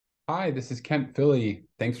Hi, this is Kent Philly.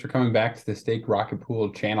 Thanks for coming back to the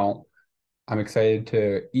StakeRocketPool channel. I'm excited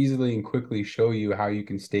to easily and quickly show you how you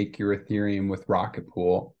can stake your Ethereum with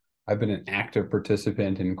RocketPool. I've been an active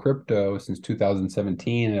participant in crypto since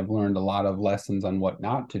 2017, and I've learned a lot of lessons on what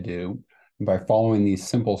not to do. And by following these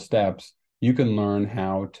simple steps, you can learn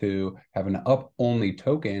how to have an up-only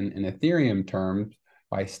token in Ethereum terms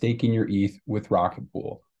by staking your ETH with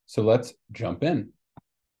RocketPool. So let's jump in.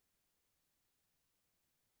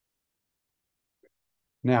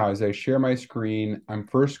 Now, as I share my screen, I'm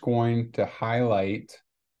first going to highlight,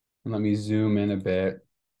 and let me zoom in a bit,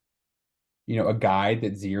 a guide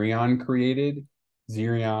that Zerion created.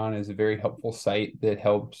 Zerion is a very helpful site that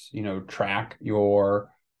helps, track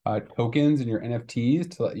your tokens and your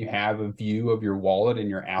NFTs to let you have a view of your wallet and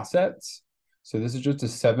your assets. So this is just a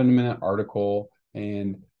 7-minute article,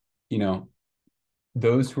 and,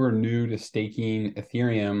 those who are new to staking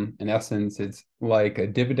Ethereum, in essence, it's like a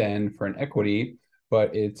dividend for an equity,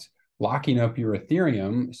 but it's locking up your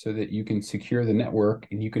Ethereum so that you can secure the network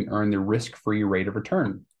and you can earn the risk-free rate of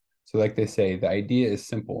return. So like they say, the idea is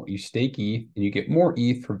simple. You stake ETH and you get more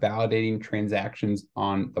ETH for validating transactions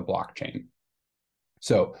on the blockchain.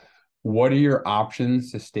 So what are your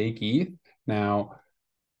options to stake ETH? Now,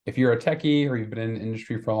 if you're a techie or you've been in the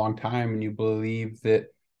industry for a long time and you believe that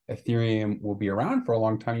Ethereum will be around for a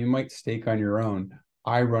long time, you might stake on your own.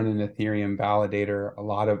 I run an Ethereum validator. A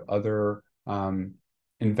lot of other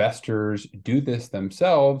investors do this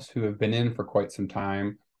themselves who have been in for quite some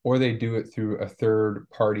time, or they do it through a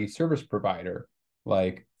third-party service provider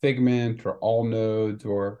like Figment or Allnodes,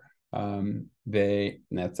 or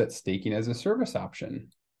that's that staking as a service option.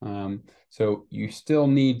 So you still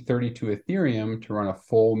need 32 Ethereum to run a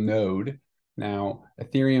full node. Now,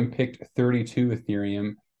 Ethereum picked 32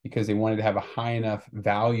 Ethereum because they wanted to have a high enough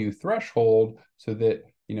value threshold so that,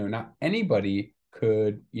 not anybody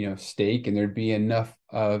could, stake, and there'd be enough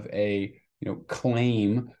of a,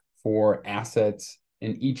 claim for assets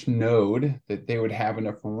in each node that they would have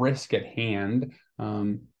enough risk at hand.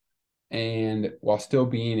 And while still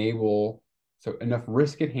being able, so enough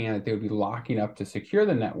risk at hand that they would be locking up to secure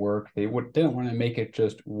the network. They didn't want to make it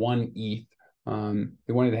just one ETH.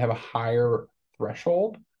 They wanted to have a higher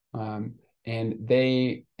threshold. And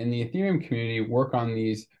they, in the Ethereum community, work on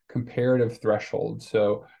these comparative thresholds.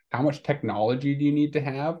 So how much technology do you need to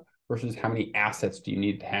have versus how many assets do you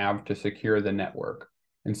need to have to secure the network?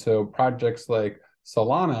 And so projects like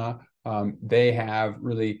Solana, they have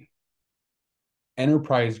really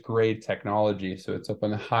enterprise grade technology. So it's up on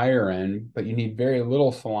the higher end, but you need very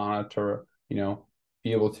little Solana to,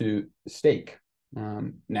 be able to stake.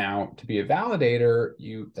 Now, to be a validator,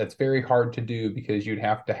 that's very hard to do because you'd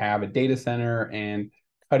have to have a data center and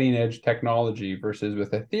cutting edge technology versus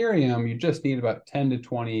with Ethereum, you just need about 10 to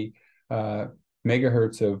 20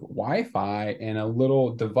 megahertz of Wi-Fi and a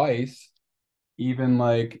little device, even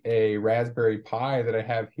like a Raspberry Pi that I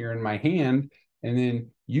have here in my hand, and then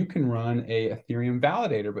you can run a Ethereum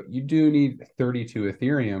validator, but you do need 32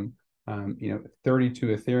 Ethereum. 32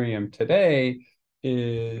 Ethereum today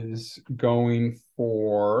is going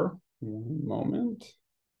for, one moment,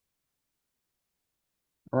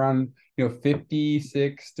 around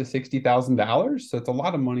 $56,000 to $60,000. So it's a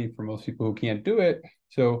lot of money for most people who can't do it.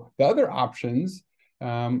 So the other options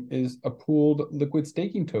is a pooled liquid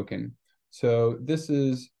staking token. So this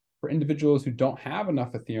is for individuals who don't have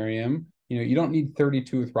enough Ethereum. You don't need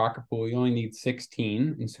 32 with RocketPool. You only need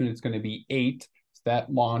 16, and soon it's going to be 8. So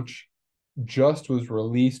that launch just was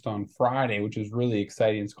released on Friday, which is really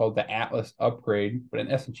exciting. It's called the Atlas upgrade, but in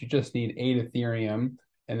essence, you just need 8 Ethereum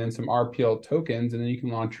and then some RPL tokens, and then you can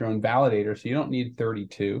launch your own validator. So you don't need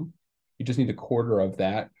 32. You just need a quarter of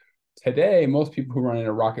that. Today, most people who run in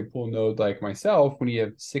a RocketPool node like myself, when you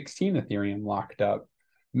have 16 Ethereum locked up,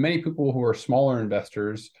 many people who are smaller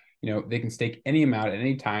investors, they can stake any amount at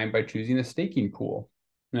any time by choosing a staking pool.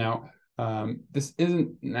 Now, this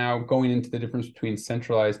isn't now going into the difference between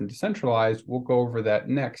centralized and decentralized. We'll go over that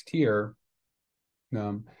next here.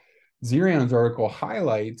 Zerion's article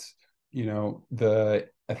highlights, the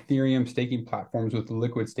Ethereum staking platforms with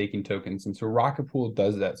liquid staking tokens. And so RocketPool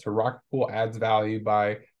does that. So RocketPool adds value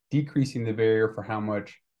by decreasing the barrier for how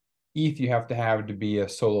much ETH you have to be a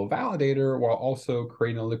solo validator, while also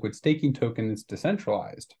creating a liquid staking token that's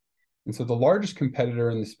decentralized. And so the largest competitor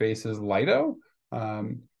in the space is Lido.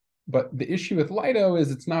 But the issue with Lido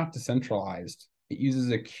is it's not decentralized. It uses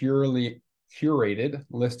a curated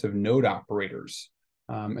list of node operators.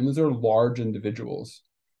 And those are large individuals.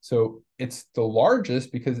 So it's the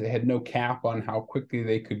largest because it had no cap on how quickly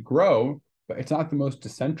they could grow, but it's not the most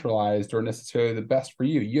decentralized or necessarily the best for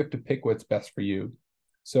you. You have to pick what's best for you.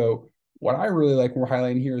 So what I really like we're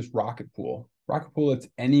highlighting here is RocketPool. RocketPool lets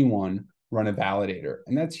anyone run a validator,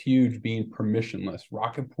 and that's huge, being permissionless.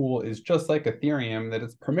 RocketPool is just like Ethereum, that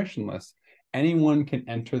it's permissionless. Anyone can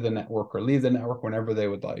enter the network or leave the network whenever they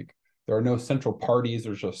would like. There are no central parties.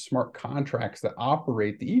 There's just smart contracts that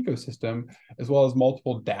operate the ecosystem, as well as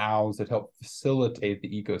multiple DAOs that help facilitate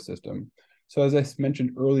the ecosystem. So as I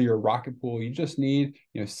mentioned earlier, RocketPool, you just need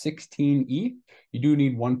 16 ETH. You do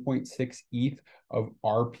need 1.6 ETH of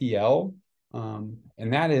RPL,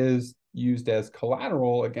 and that is used as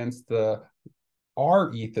collateral against the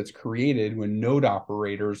rETH that's created when node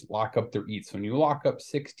operators lock up their ETH. So when you lock up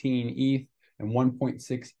 16 ETH and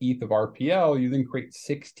 1.6 ETH of RPL, you then create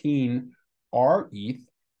 16 rETH,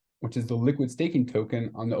 which is the liquid staking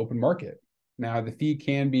token on the open market. Now, the fee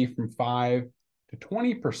can be from 5 to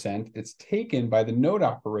 20%. It's taken by the node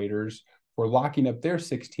operators for locking up their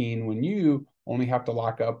 16 when you only have to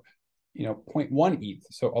lock up 0.1 ETH,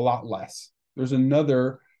 so a lot less. There's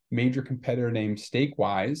another major competitor named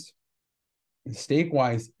StakeWise. And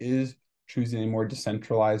StakeWise is choosing a more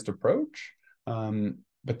decentralized approach,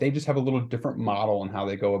 but they just have a little different model in how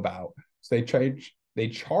they go about. So they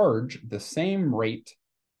charge the same rate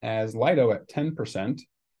as Lido at 10%,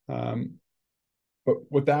 but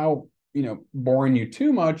without boring you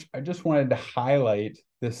too much, I just wanted to highlight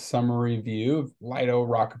this summary view of Lido,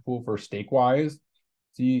 RocketPool for StakeWise.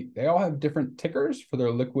 See, they all have different tickers for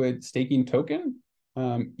their liquid staking token.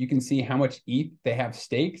 You can see how much ETH they have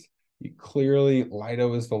staked. Clearly,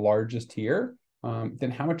 Lido is the largest here.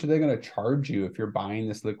 Then how much are they going to charge you if you're buying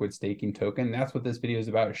this liquid staking token? That's what this video is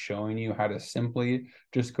about, is showing you how to simply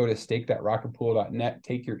just go to stake.rocketpool.net,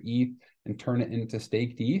 take your ETH and turn it into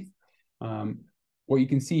staked ETH. What you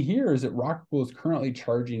can see here is that RocketPool is currently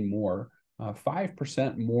charging more,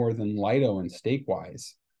 5% more than Lido and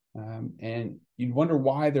StakeWise. And you'd wonder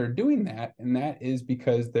why they're doing that, and that is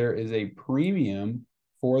because there is a premium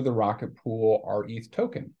for the RocketPool rETH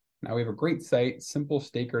token. Now we have a great site,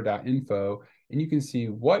 simplestaker.info, and you can see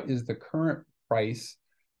what is the current price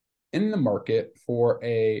in the market for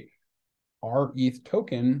a rETH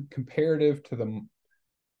token comparative to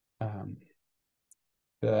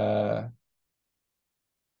the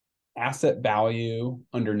asset value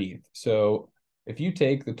underneath. So if you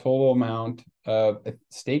take the total amount of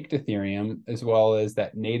staked Ethereum as well as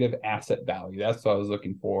that native asset value, that's what I was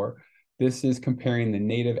looking for. This is comparing the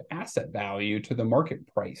native asset value to the market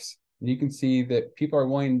price. And you can see that people are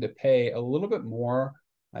willing to pay a little bit more,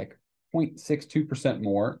 like 0.62%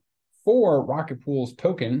 more for RocketPool's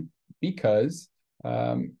token because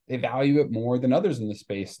they value it more than others in the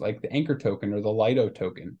space, like the Anchor token or the Lido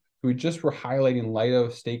token. So we just were highlighting Lido,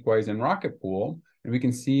 StakeWise, and RocketPool, and we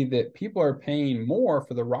can see that people are paying more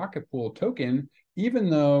for the RocketPool token,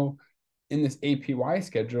 even though in this APY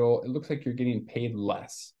schedule, it looks like you're getting paid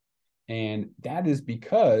less. And that is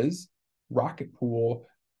because RocketPool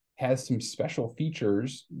has some special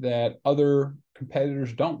features that other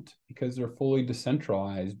competitors don't, because they're fully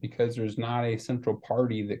decentralized, because there's not a central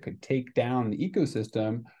party that could take down the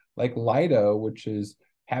ecosystem like Lido, which is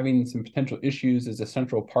having some potential issues as a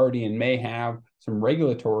central party and may have some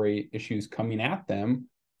regulatory issues coming at them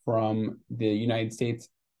from the United States,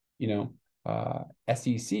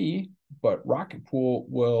 SEC, but RocketPool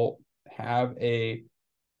will have a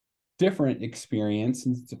different experience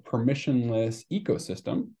since it's a permissionless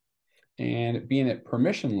ecosystem. And being it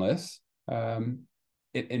permissionless,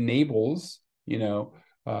 it enables,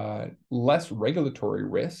 less regulatory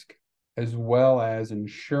risk, as well as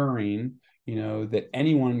ensuring, that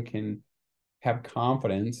anyone can have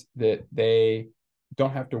confidence that they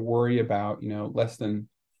don't have to worry about, less than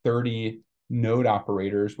 30 node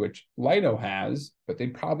operators, which Lido has, but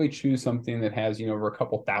they'd probably choose something that has, over a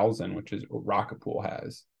couple thousand, which is what RocketPool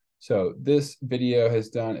has. So this video has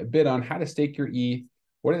done a bit on how to stake your ETH,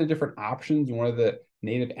 what are the different options, and what are the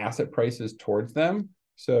native asset prices towards them.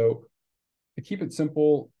 So to keep it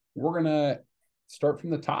simple, we're going to start from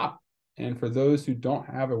the top. And for those who don't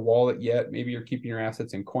have a wallet yet, maybe you're keeping your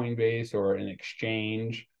assets in Coinbase or an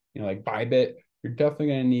exchange, like Bybit, you're definitely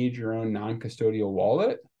going to need your own non-custodial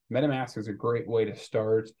wallet. MetaMask is a great way to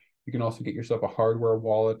start. You can also get yourself a hardware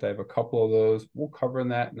wallet. I have a couple of those. We'll cover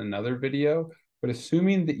that in another video. But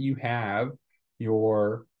assuming that you have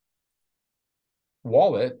your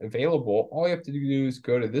wallet available, all you have to do is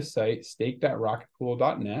go to this site,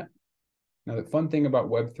 stake.rocketpool.net. Now, the fun thing about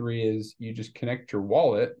Web3 is you just connect your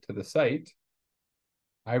wallet to the site.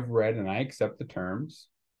 I've read and I accept the terms.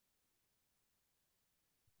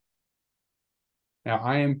 Now,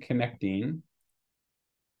 I am connecting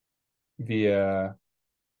via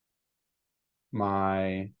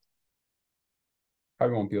my,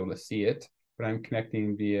 probably won't be able to see it, but I'm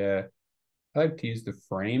connecting via I like to use the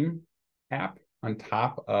Frame app on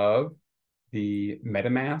top of the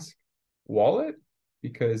MetaMask wallet,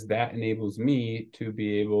 because that enables me to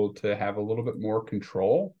be able to have a little bit more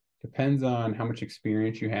control. Depends on how much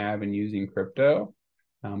experience you have in using crypto,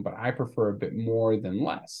 but I prefer a bit more than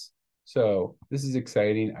less. So this is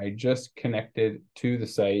exciting. I just connected to the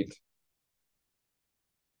site,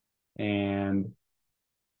 and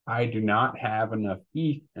I do not have enough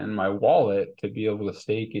ETH in my wallet to be able to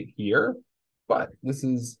stake it here, but this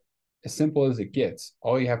is as simple as it gets.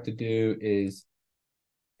 All you have to do is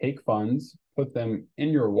take funds, put them in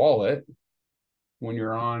your wallet. When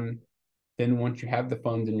you're on, then once you have the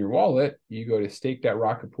funds in your wallet, you go to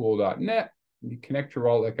stake.rocketpool.net, you connect your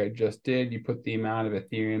wallet like I just did, you put the amount of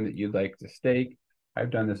Ethereum that you'd like to stake. I've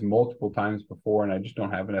done this multiple times before, and I just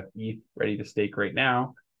don't have enough ETH ready to stake right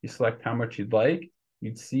now. You select how much you'd like,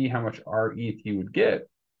 you'd see how much rETH you would get,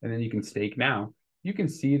 and then you can stake now. You can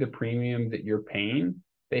see the premium that you're paying.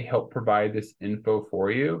 They help provide this info for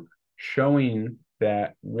you, showing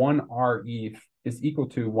that one rETH is equal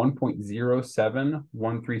to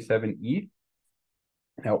 1.07137 ETH.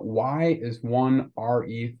 Now, why is one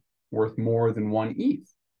rETH worth more than one ETH?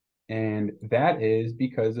 And that is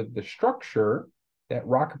because of the structure that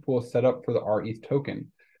RocketPool set up for the rETH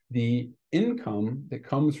token. The income that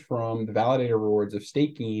comes from the validator rewards of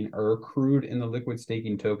staking are accrued in the liquid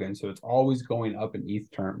staking token. So it's always going up in ETH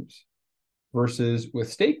terms. Versus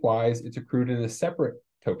with StakeWise, it's accrued in a separate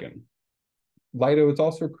token. Lido is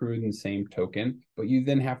also accrued in the same token, but you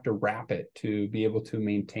then have to wrap it to be able to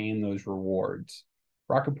maintain those rewards.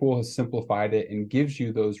 RocketPool has simplified it and gives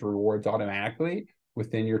you those rewards automatically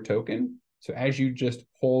within your token. So as you just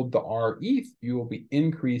hold the rETH, you will be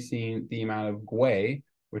increasing the amount of GWEI,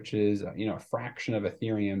 which is a fraction of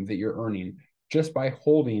Ethereum that you're earning just by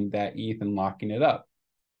holding that ETH and locking it up.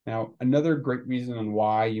 Now, another great reason on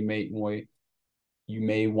why you may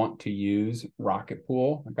want to use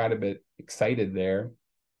RocketPool, I got a bit excited there,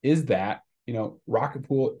 is that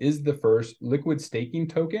RocketPool is the first liquid staking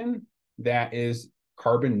token that is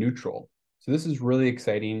carbon neutral. So this is really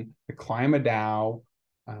exciting. The Klima Dao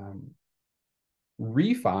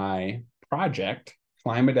ReFi project.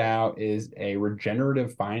 Klima Dao is a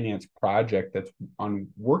regenerative finance project that's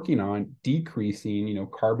working on decreasing,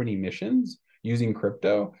 carbon emissions using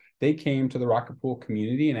crypto. They came to the RocketPool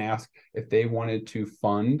community and asked if they wanted to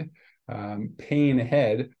fund paying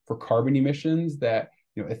ahead for carbon emissions that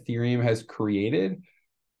Ethereum has created.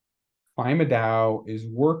 Klima Dao is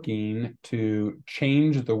working to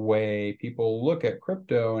change the way people look at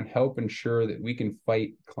crypto and help ensure that we can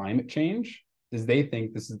fight climate change, as they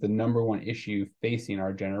think this is the #1 issue facing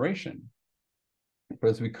our generation. But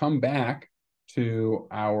as we come back to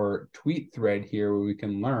our tweet thread here where we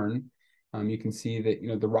can learn, you can see that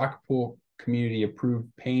the RocketPool community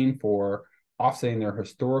approved paying for offsetting their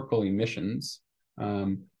historical emissions.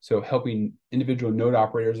 So helping individual node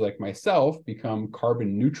operators like myself become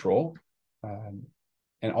carbon neutral.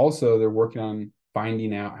 And also they're working on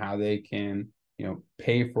finding out how they can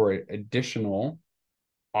pay for additional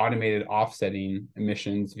automated offsetting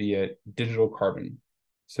emissions via digital carbon.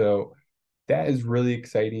 So that is really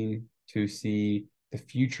exciting to see the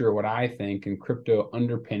future, what I think, in crypto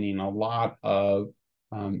underpinning a lot of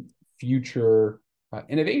future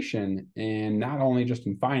innovation, and not only just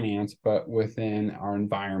in finance, but within our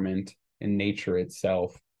environment and nature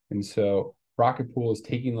itself. And so RocketPool is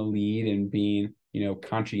taking the lead in being,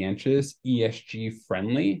 conscientious, ESG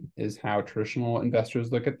friendly is how traditional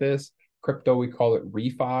investors look at this. Crypto, we call it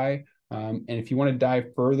ReFi. And if you want to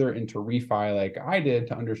dive further into ReFi like I did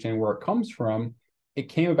to understand where it comes from, it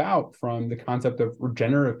came about from the concept of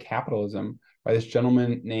regenerative capitalism by this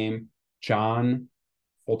gentleman named John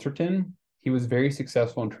Fullerton. He was very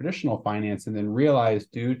successful in traditional finance and then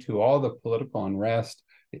realized, due to all the political unrest,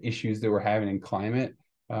 the issues that we're having in climate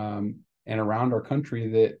and around our country,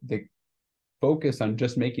 that the focus on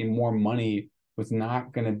just making more money was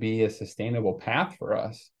not going to be a sustainable path for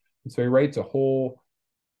us. And so he writes a whole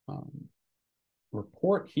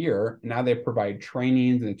report here. Now they provide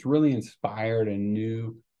trainings, and it's really inspired a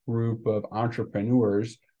new group of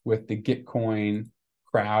entrepreneurs, with the Gitcoin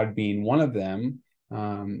crowd being one of them.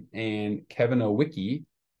 And Kevin Owicki,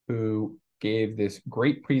 who gave this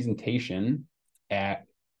great presentation at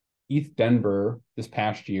ETH Denver this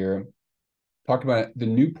past year, talked about the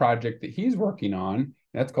new project that he's working on, and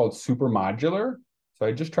that's called Super Modular. So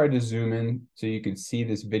I just tried to zoom in so you can see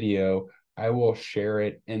this video. I will share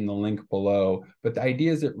it in the link below. But the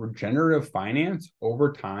idea is that regenerative finance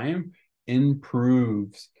over time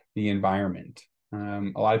improves the environment.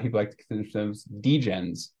 A lot of people like to consider themselves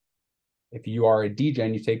degens. If you are a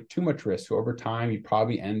degen, you take too much risk. So over time, you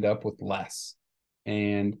probably end up with less.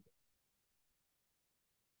 And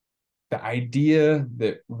the idea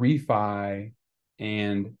that ReFi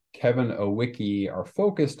and Kevin Owicki are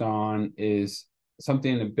focused on is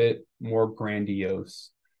something a bit more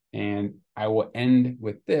grandiose. And I will end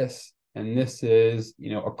with this. And this is,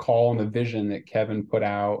 a call and a vision that Kevin put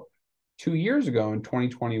out 2 years ago in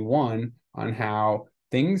 2021 on how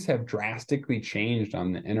things have drastically changed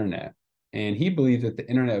on the internet. And he believes that the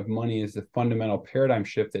internet of money is the fundamental paradigm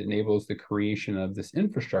shift that enables the creation of this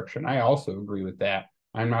infrastructure. And I also agree with that.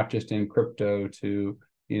 I'm not just in crypto to,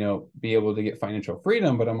 be able to get financial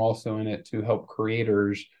freedom, but I'm also in it to help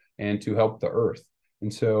creators and to help the earth.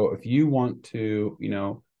 And so if you want to,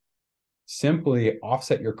 simply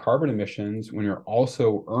offset your carbon emissions when you're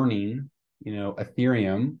also earning,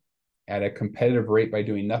 Ethereum at a competitive rate by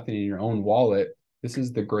doing nothing in your own wallet, this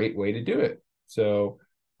is the great way to do it. So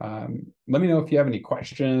let me know if you have any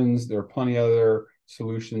questions. There are plenty of other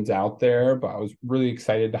solutions out there, but I was really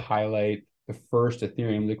excited to highlight the first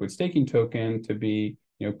Ethereum liquid staking token to be,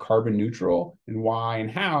 carbon neutral, and why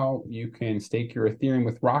and how you can stake your Ethereum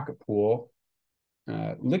with RocketPool,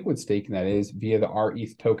 liquid staking that is, via the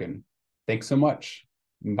rETH token. Thanks so much.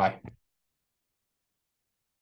 Bye.